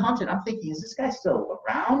stale content. I'm thinking, is this guy still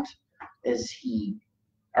around?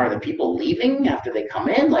 Are the people leaving after they come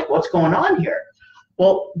in? What's going on here?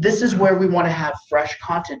 Well, this is where we want to have fresh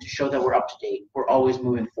content to show that we're up to date. We're always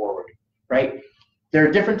moving forward, right? There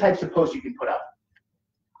are different types of posts you can put up.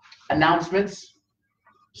 Announcements.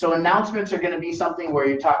 So announcements are going to be something where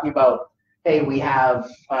you're talking about, hey, we have,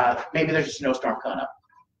 maybe there's a snowstorm coming up,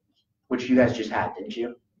 which you guys just had, didn't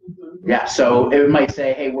you? Mm-hmm. Yeah, so it might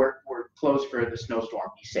say, hey, we're closed for the snowstorm,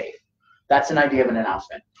 be safe. That's an idea of an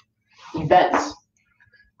announcement. Events.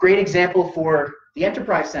 Great example for the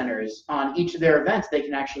enterprise centers. On each of their events, they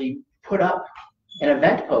can actually put up an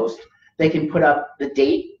event post. They can put up the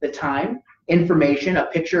date, the time, information, a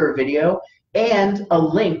picture or video, and a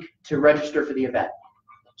link to register for the event.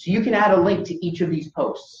 So you can add a link to each of these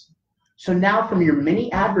posts. So now from your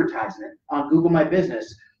mini advertisement on Google My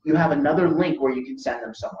Business, you have another link where you can send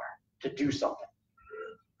them somewhere to do something.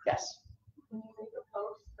 Yes? Can you make a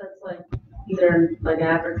post that's either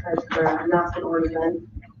advertisement or an announcement or event?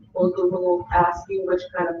 Will Google ask you which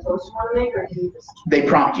kind of post you want to make, or do you just? They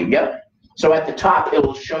prompt you, yep. So at the top, it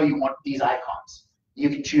will show you one of these icons. You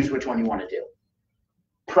can choose which one you want to do.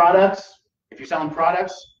 Products, if you're selling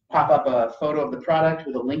products, pop up a photo of the product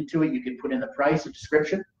with a link to it. You can put in the price, a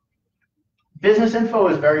description. Business info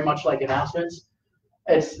is very much like announcements.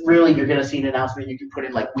 It's really, you're going to see an announcement. You can put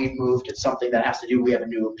in we've moved. It's something that has to do, we have a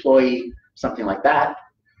new employee, something like that.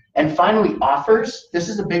 And finally, offers. This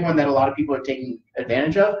is a big one that a lot of people are taking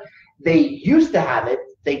advantage of. They used to have it.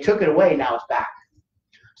 They took it away. Now it's back.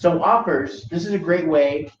 So offers, this is a great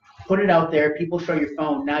way. Put it out there. People show your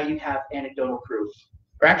phone. Now you have anecdotal proof,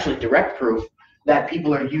 or actually direct proof, that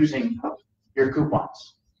people are using your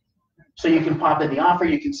coupons. So you can pop in the offer.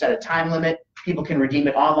 You can set a time limit. People can redeem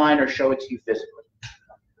it online or show it to you physically.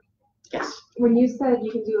 Yes? When you said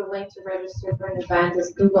you can do a link to register for an event,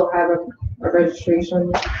 does Google have a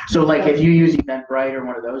registration? So if you use Eventbrite or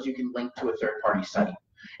one of those, you can link to a third-party site.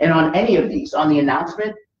 And on any of these, on the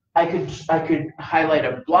announcement, I could highlight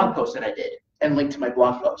a blog post that I did and link to my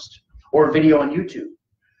blog post, or a video on YouTube.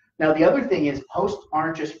 Now the other thing is posts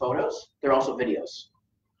aren't just photos, they're also videos.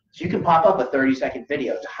 So you can pop up a 30-second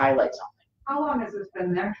video to highlight something. How long has this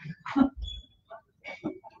been there?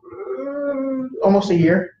 Almost a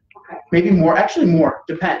year. Okay. Maybe more, actually more,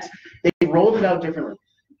 depends. They rolled it out differently.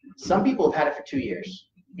 Some people have had it for 2 years.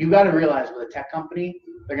 You got to realize with a tech company,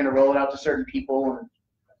 they're going to roll it out to certain people,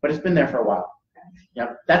 but it's been there for a while.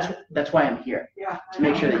 Yep, that's why I'm here. Yeah. To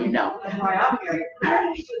make sure that you know. That's why I'm here.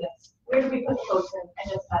 Where do we put posts in?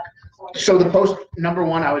 And just that. So the post, number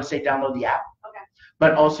one, I would say download the app. Okay.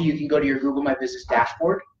 but also you can go to your Google My Business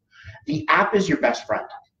dashboard. The app is your best friend.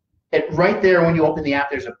 Right there, when you open the app,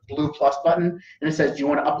 there's a blue plus button, and it says, do you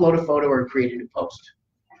want to upload a photo or create a new post?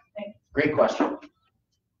 Great question.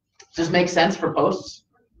 Does this make sense for posts?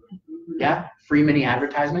 Yeah, free mini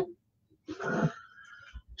advertisement.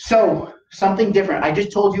 So something different. I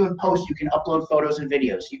just told you in post you can upload photos and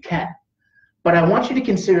videos. You can. But I want you to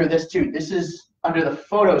consider this too. This is under the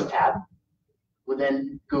Photos tab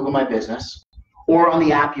within Google My Business, or on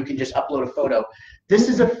the app you can just upload a photo. This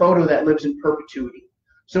is a photo that lives in perpetuity.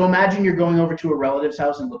 So imagine you're going over to a relative's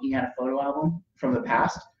house and looking at a photo album from the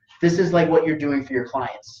past. This is like what you're doing for your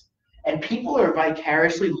clients. And people are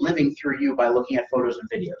vicariously living through you by looking at photos and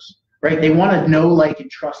videos, right? They want to know, like, and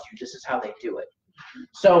trust you. This is how they do it.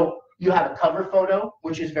 So you have a cover photo,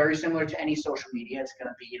 which is very similar to any social media. It's going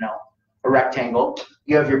to be, you know, a rectangle.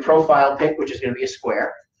 You have your profile pic, which is going to be a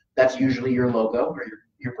square. That's usually your logo or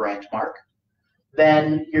your brand mark.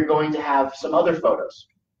 Then you're going to have some other photos.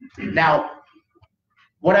 Now,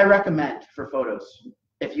 what I recommend for photos,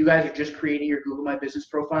 if you guys are just creating your Google My Business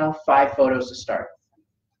profile, 5 photos to start.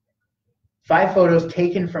 5 photos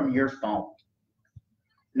taken from your phone,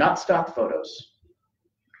 not stock photos.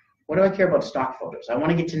 What do I care about stock photos? I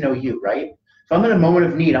want to get to know you, right? If I'm in a moment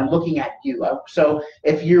of need, I'm looking at you. So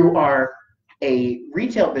if you are a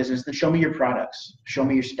retail business, then show me your products. Show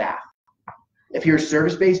me your staff. If you're a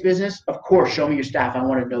service-based business, of course, show me your staff. I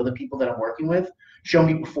want to know the people that I'm working with. Show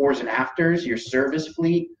me befores and afters, your service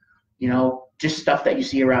fleet, you know, just stuff that you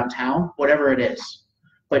see around town, whatever it is.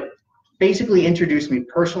 But basically introduce me,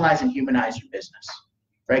 personalize and humanize your business,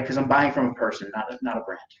 right? Because I'm buying from a person, not a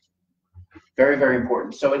brand. Very, very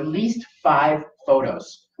important. So at least 5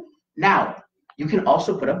 photos. Now, you can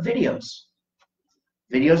also put up videos.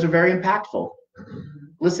 Videos are very impactful.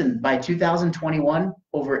 Listen, by 2021,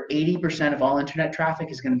 over 80% of all internet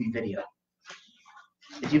traffic is going to be video.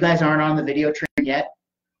 If you guys aren't on the video train yet,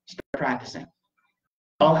 start practicing.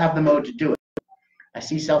 I'll have the mode to do it. I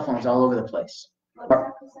see cell phones all over the place. What's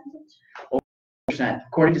that percentage? Over 80%.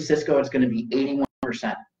 According to Cisco, it's going to be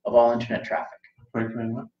 81% of all internet traffic.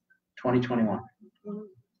 2021? 2021.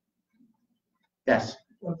 Yes.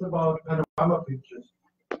 What about panorama pictures?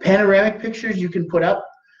 Panoramic pictures you can put up.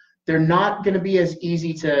 They're not going to be as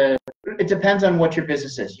easy to, it depends on what your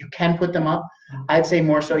business is. You can put them up. I'd say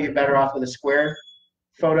more so you're better off with a square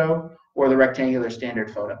photo or the rectangular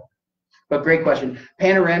standard photo. But great question.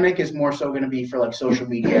 Panoramic is more so going to be for like social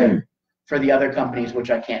media for the other companies,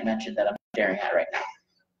 which I can't mention that I'm staring at right now.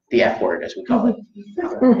 The F word, as we call it.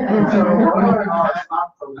 So what are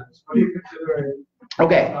stock photos? What do you consider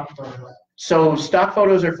Okay. stock photos? So stock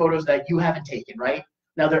photos are photos that you haven't taken, right?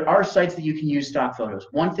 Now there are sites that you can use stock photos.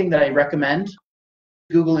 One thing that I recommend,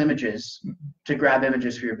 Google Images to grab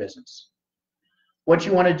images for your business. What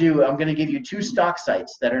you want to do, I'm going to give you 2 stock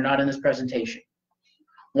sites that are not in this presentation.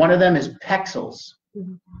 One of them is Pexels,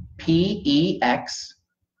 Pexels.com.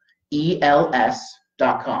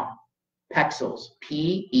 Pexels,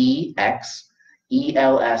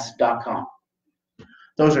 Pexels.com.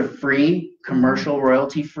 Those are free, commercial,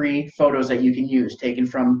 royalty-free photos that you can use, taken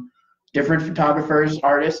from different photographers,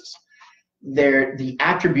 artists. The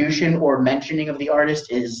attribution or mentioning of the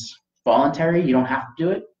artist is voluntary. You don't have to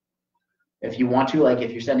do it. If you want to, like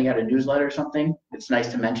if you're sending out a newsletter or something, it's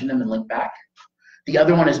nice to mention them and link back. The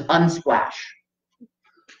other one is Unsplash,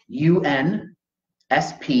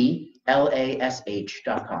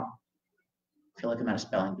 UNSPLASH.com. I feel like I'm at a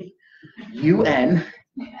spelling bee.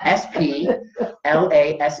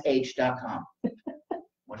 UNSPLASH.com.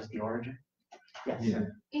 What is the origin? Yes.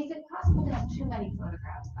 Is it possible to have too many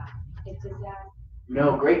photographs back? Is that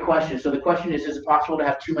No, great question. So the question is it possible to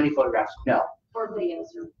have too many photographs? No. or videos?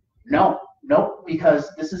 No,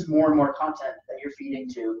 because this is more and more content that you're feeding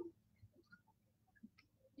to.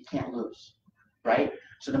 You can't lose, right?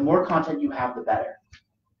 So the more content you have, the better.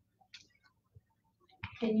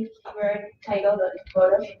 Can you title the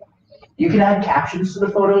photo? You can add captions to the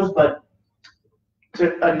photos, but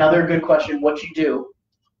to another good question, what you do,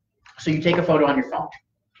 so you take a photo on your phone,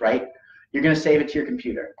 right? You're going to save it to your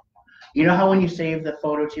computer. You know how when you save the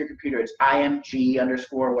photo to your computer, it's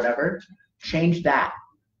img_ whatever? Change that.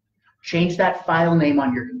 Change that file name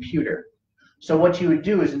on your computer. So what you would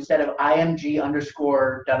do is instead of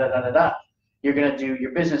img_ you're going to do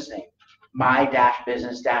your business name,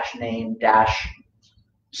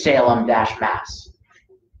 my-business-name-salem-mass,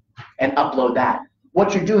 and upload that.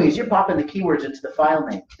 What you're doing is you're popping the keywords into the file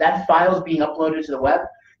name. That file is being uploaded to the web.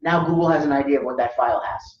 Now Google has an idea of what that file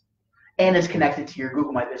has. And it's connected to your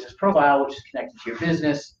Google My Business profile, which is connected to your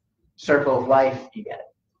business, circle of life. You get it.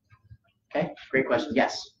 Okay, great question.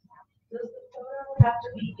 Yes? Does the photo have to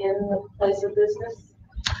be in the place of business?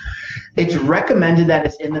 It's recommended that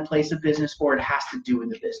it's in the place of business or it has to do with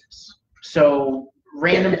the business. So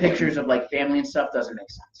random pictures of like family and stuff doesn't make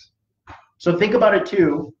sense. So think about it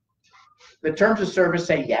too. The terms of service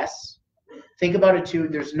say yes. Think about it too.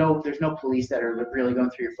 There's no police that are really going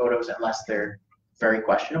through your photos unless they're very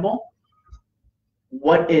questionable.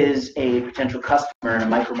 What is a potential customer in a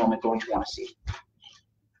micro moment going to want to see?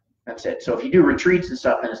 That's it. So if you do retreats and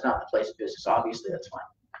stuff, then it's not the place of business. Obviously, that's fine.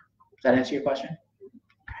 Does that answer your question?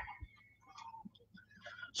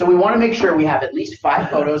 So we want to make sure we have at least 5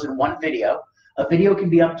 photos and 1 video. A video can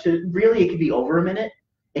be up to, really, it can be over a minute.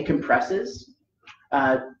 It compresses.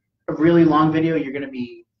 A really long video, you're going to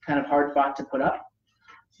be kind of hard fought to put up.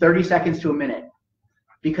 30 seconds to a minute.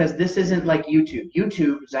 Because this isn't like YouTube.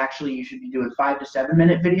 YouTube is actually, you should be doing 5 to 7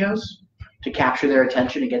 minute videos to capture their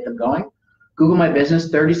attention and get them going. Google My Business,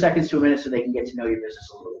 30 seconds to a minute so they can get to know your business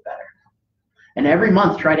a little bit better. And every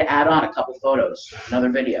month, try to add on a couple photos, another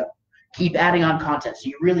video. Keep adding on content so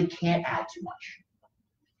you really can't add too much.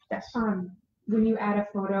 Yes? When you add a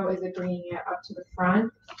photo, is it bringing it up to the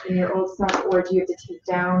front in your old stuff, or do you have to take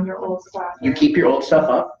down your old stuff? You keep your old stuff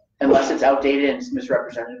up unless it's outdated and it's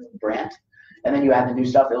misrepresentative of the brand. And then you add the new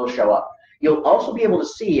stuff, it'll show up. You'll also be able to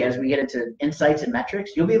see, as we get into insights and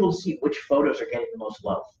metrics, you'll be able to see which photos are getting the most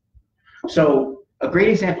love. So a great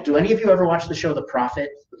example, do any of you ever watch the show The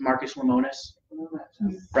Prophet with Marcus Lemonis?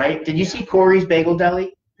 Right? Did you see Corey's Bagel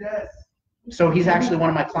Deli? Yes. So he's actually one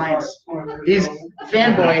of my clients. He's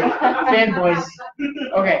fanboys.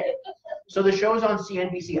 Okay. So the show's on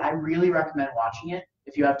CNBC. I really recommend watching it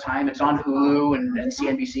if you have time. It's on Hulu and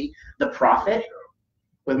CNBC. The Prophet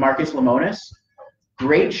with Marcus Lemonis.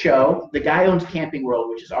 Great show. The guy owns Camping World,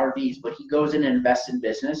 which is RVs, but he goes in and invests in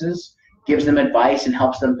businesses, gives them advice, and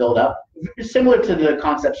helps them build up. It's similar to the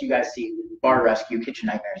concepts you guys see, Bar Rescue, Kitchen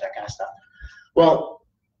Nightmares, that kind of stuff. Well,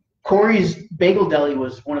 Corey's Bagel Deli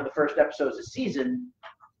was one of the first episodes this season.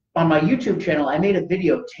 On my YouTube channel, I made a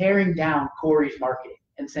video tearing down Corey's marketing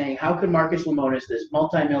and saying, how could Marcus Lemonis, this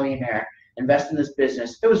multimillionaire, invest in this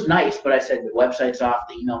business? It was nice, but I said the website's off,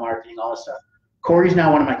 the email marketing, all this stuff. Corey's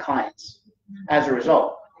now one of my clients as a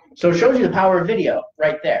result. So it shows you the power of video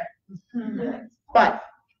right there. But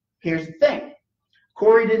here's the thing.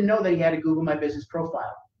 Corey didn't know that he had a Google My Business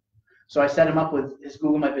profile. So I set him up with his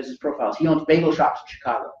Google My Business profiles. He owns bagel shops in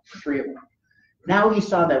Chicago, 3 of them. Now he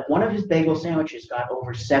saw that one of his bagel sandwiches got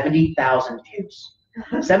over 70,000 views.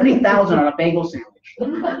 70,000 on a bagel sandwich.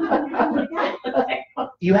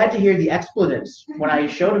 You had to hear the expletives when I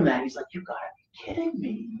showed him that. He's like, you gotta be kidding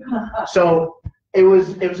me. So it was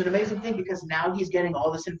an amazing thing because now he's getting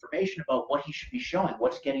all this information about what he should be showing,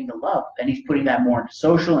 what's getting the love. And he's putting that more into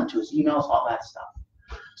social, into his emails, all that stuff.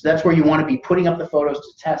 So that's where you want to be putting up the photos to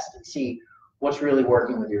test and see what's really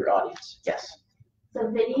working with your audience. Yes? So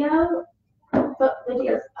videos,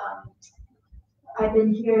 I've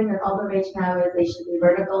been hearing that all the rage now is they should be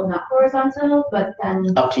vertical, not horizontal, but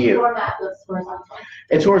then up to you. Format looks horizontal.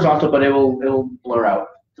 It's horizontal, but it will blur out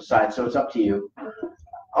the side, so it's up to you.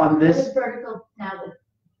 On this, it's vertical now that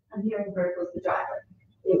I'm hearing vertical is the driver,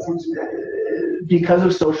 the attention. Because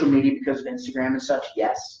of social media, because of Instagram and such,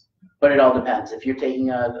 yes. But it all depends. If you're taking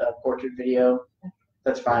a portrait video,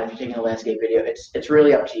 that's fine. If you're taking a landscape video, it's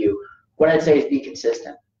really up to you. What I'd say is be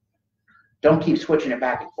consistent. Don't keep switching it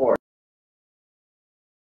back and forth.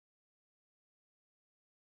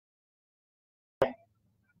 But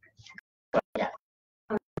yeah.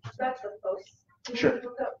 Back to posts. Sure.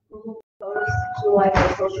 Look up Google Photos to like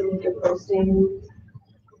a social media posting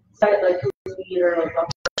site like Hootsuite or like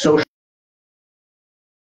Social.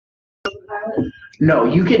 Pilot. No,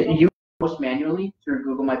 you can post manually through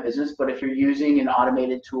Google My Business, but if you're using an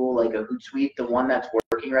automated tool like a Hootsuite, the one that's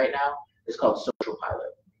working right now is called Social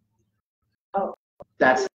Pilot. Oh.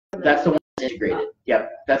 That's the one that's integrated.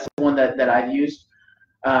 Yep, that's the one that I've used.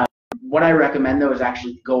 What I recommend though is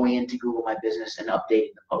actually going into Google My Business and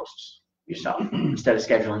updating the posts yourself instead of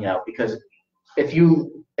scheduling it out, because if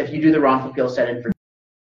you do the wrong skill set in for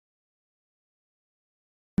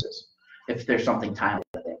if there's something timely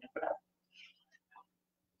that they have to put out.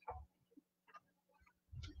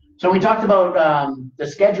 So we talked about the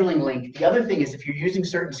scheduling link. The other thing is if you're using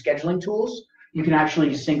certain scheduling tools, you can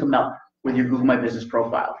actually sync them up with your Google My Business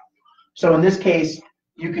profile. So in this case,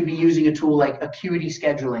 you could be using a tool like Acuity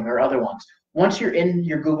Scheduling or other ones. Once you're in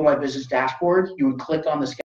your Google My Business dashboard, you would click on the